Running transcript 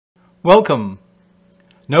Welcome!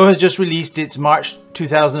 NINO has just released its March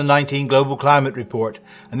 2019 Global Climate Report,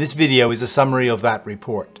 and this video is a summary of that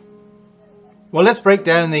report. Well, let's break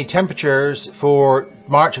down the temperatures for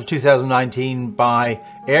March of 2019 by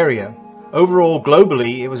area. Overall,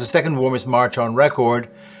 globally, it was the second warmest March on record,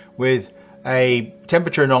 with a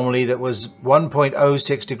temperature anomaly that was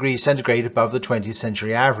 1.06 degrees centigrade above the 20th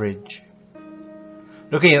century average.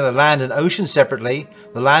 Looking at the land and ocean separately,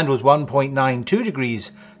 the land was 1.92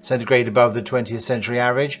 degrees centigrade above the 20th century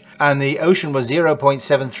average, and the ocean was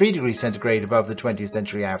 0.73 degrees centigrade above the 20th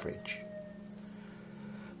century average.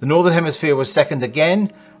 The northern hemisphere was second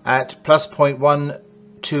again at plus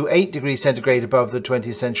 0.128 degrees centigrade above the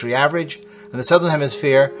 20th century average, and the southern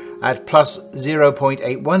hemisphere at plus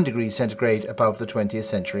 0.81 degrees centigrade above the 20th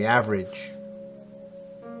century average.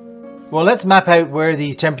 Well, let's map out where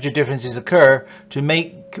these temperature differences occur to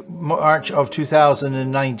make March of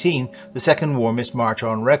 2019 the second warmest March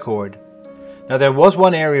on record. Now, there was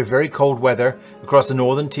one area of very cold weather across the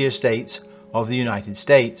northern tier states of the United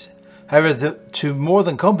States. However, to more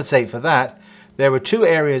than compensate for that, there were two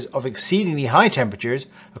areas of exceedingly high temperatures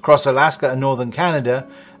across Alaska and northern Canada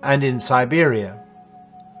and in Siberia.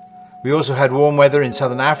 We also had warm weather in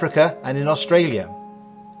southern Africa and in Australia.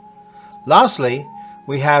 Lastly,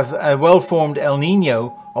 we have a well-formed El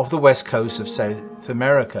Nino off the west coast of South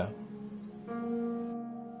America.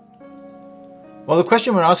 Well, the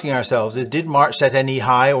question we're asking ourselves is, did March set any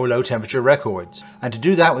high or low temperature records? And to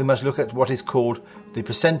do that, we must look at what is called the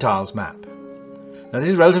percentiles map. Now, this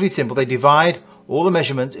is relatively simple. They divide all the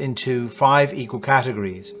measurements into 5 equal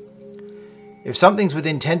categories. If something's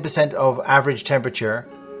within 10% of average temperature,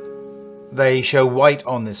 they show white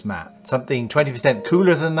on this map. Something 20%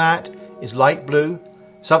 cooler than that is light blue.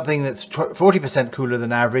 Something that's 40% cooler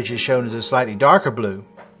than average is shown as a slightly darker blue.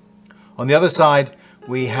 On the other side,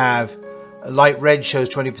 we have light red shows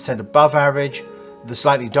 20% above average. The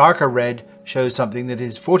slightly darker red shows something that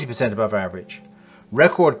is 40% above average.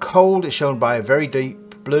 Record cold is shown by a very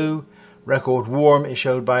deep blue. Record warm is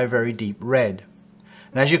shown by a very deep red.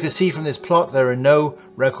 And as you can see from this plot, there are no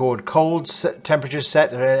record cold temperatures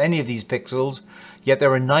set at any of these pixels, yet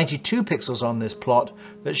there are 92 pixels on this plot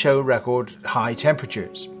that show record high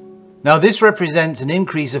temperatures. Now, this represents an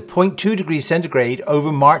increase of 0.2 degrees centigrade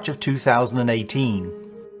over March of 2018.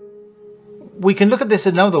 We can look at this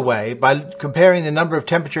another way by comparing the number of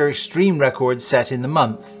temperature extreme records set in the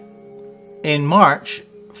month. In March,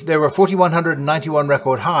 there were 4,191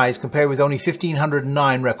 record highs compared with only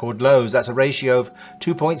 1,509 record lows. That's a ratio of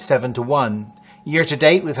 2.7 to 1. Year to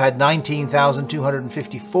date, we've had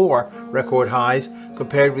 19,254 record highs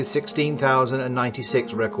compared with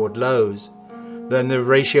 16,096 record lows. Then the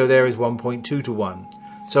ratio there is 1.2 to 1.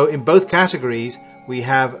 So in both categories, we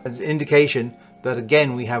have an indication that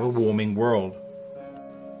again we have a warming world.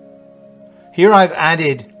 Here I've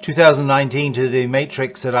added 2019 to the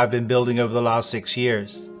matrix that I've been building over the last 6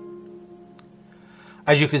 years.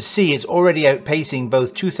 As you can see, it's already outpacing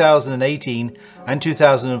both 2018 and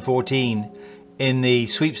 2014 in the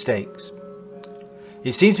sweepstakes.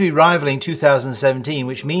 It seems to be rivaling 2017,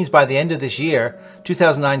 which means by the end of this year,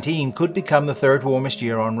 2019 could become the third warmest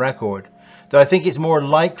year on record, though I think it's more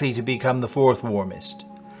likely to become the fourth warmest.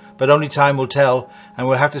 But only time will tell, and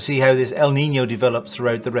we'll have to see how this El Nino develops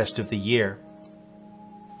throughout the rest of the year.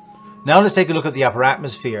 Now let's take a look at the upper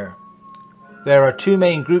atmosphere. There are two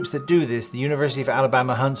main groups that do this, the University of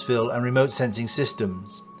Alabama Huntsville and Remote Sensing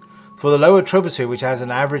Systems. For the lower troposphere, which has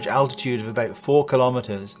an average altitude of about 4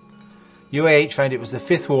 kilometers, UAH found it was the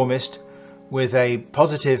fifth warmest with a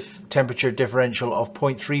positive temperature differential of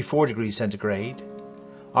 0.34 degrees centigrade.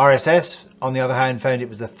 RSS, on the other hand, found it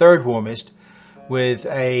was the third warmest with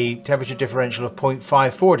a temperature differential of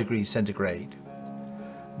 0.54 degrees centigrade.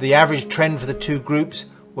 The average trend for the two groups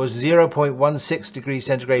was 0.16 degrees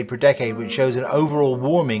centigrade per decade, which shows an overall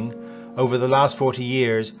warming over the last 40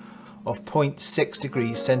 years of 0.6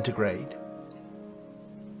 degrees centigrade.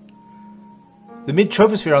 The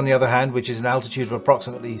mid-troposphere, on the other hand, which is an altitude of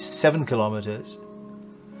approximately 7 kilometers,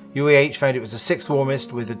 UAH found it was the sixth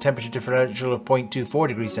warmest with a temperature differential of 0.24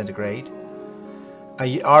 degrees centigrade.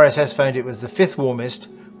 RSS found it was the fifth warmest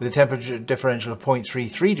with a temperature differential of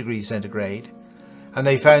 0.33 degrees centigrade. And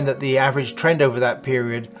they found that the average trend over that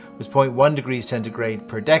period was 0.1 degrees centigrade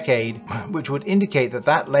per decade, which would indicate that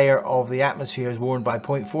that layer of the atmosphere has warmed by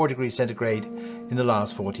 0.4 degrees centigrade in the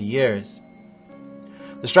last 40 years.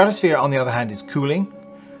 The stratosphere, on the other hand, is cooling.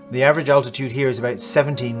 The average altitude here is about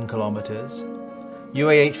 17 kilometers.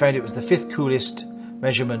 UAH found it was the fifth coolest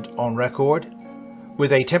measurement on record,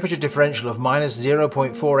 with a temperature differential of minus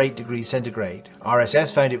 0.48 degrees centigrade.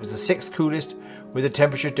 RSS found it was the sixth coolest, with a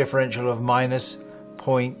temperature differential of minus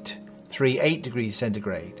 0.38 degrees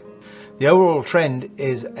centigrade. The overall trend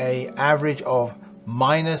is an average of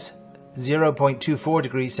minus 0.24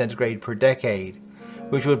 degrees centigrade per decade,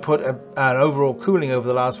 which would put an overall cooling over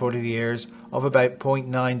the last 40 years of about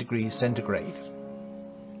 0.9 degrees centigrade.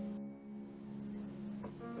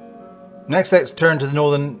 Next, let's turn to the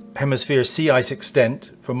Northern Hemisphere sea ice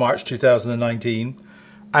extent for March 2019,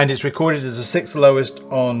 and it's recorded as the 6th lowest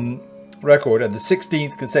on record and the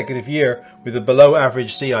 16th consecutive year with a below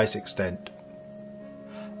average sea ice extent.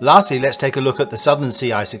 Lastly, let's take a look at the Southern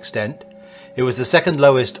sea ice extent. It was the 2nd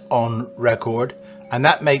lowest on record, and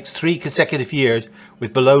that makes 3 consecutive years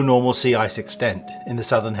with below normal sea ice extent in the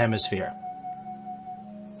Southern Hemisphere.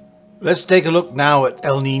 Let's take a look now at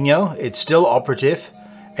El Nino. It's still operative.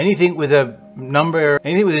 Anything with an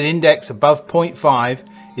index above 0.5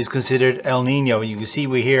 is considered El Nino, and you can see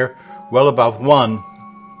we're here well above 1.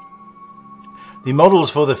 The models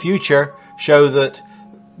for the future show that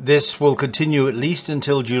this will continue at least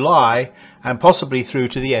until July and possibly through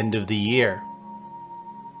to the end of the year.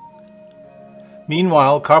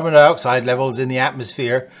 Meanwhile, carbon dioxide levels in the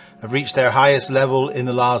atmosphere have reached their highest level in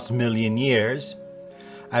the last 1,000,000 years,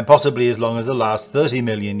 and possibly as long as the last 30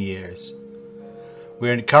 million years.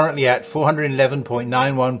 We're currently at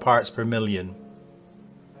 411.91 parts per million.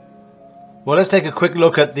 Well, let's take a quick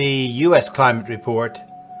look at the US climate report.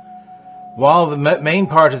 While the main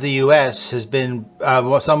part of the US has been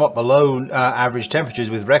somewhat below average temperatures,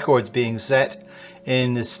 with records being set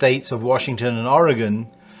in the states of Washington and Oregon,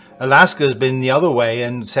 Alaska has been the other way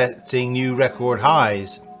and setting new record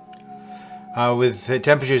highs, with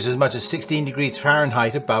temperatures as much as 16 degrees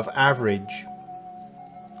Fahrenheit above average.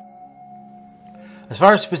 As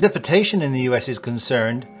far as precipitation in the US is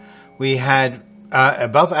concerned, we had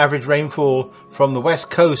above average rainfall from the west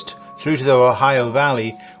coast through to the Ohio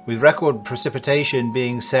Valley, with record precipitation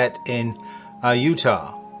being set in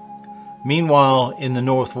Utah. Meanwhile, in the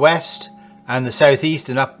northwest and the southeast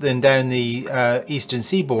and up and down the eastern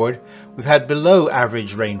seaboard, we've had below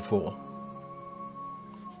average rainfall.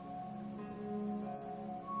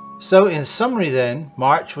 So in summary then,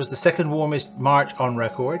 March was the 2nd warmest March on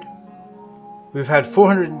record. We've had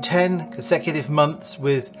 410 consecutive months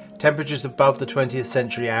with temperatures above the 20th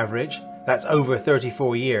century average. That's over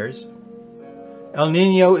 34 years. El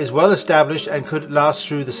Nino is well established and could last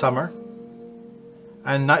through the summer.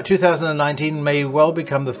 And 2019 may well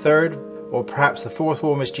become the 3rd or perhaps the 4th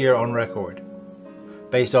warmest year on record,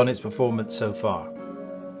 based on its performance so far.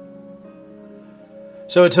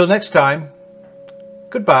 So until next time,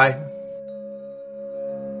 goodbye.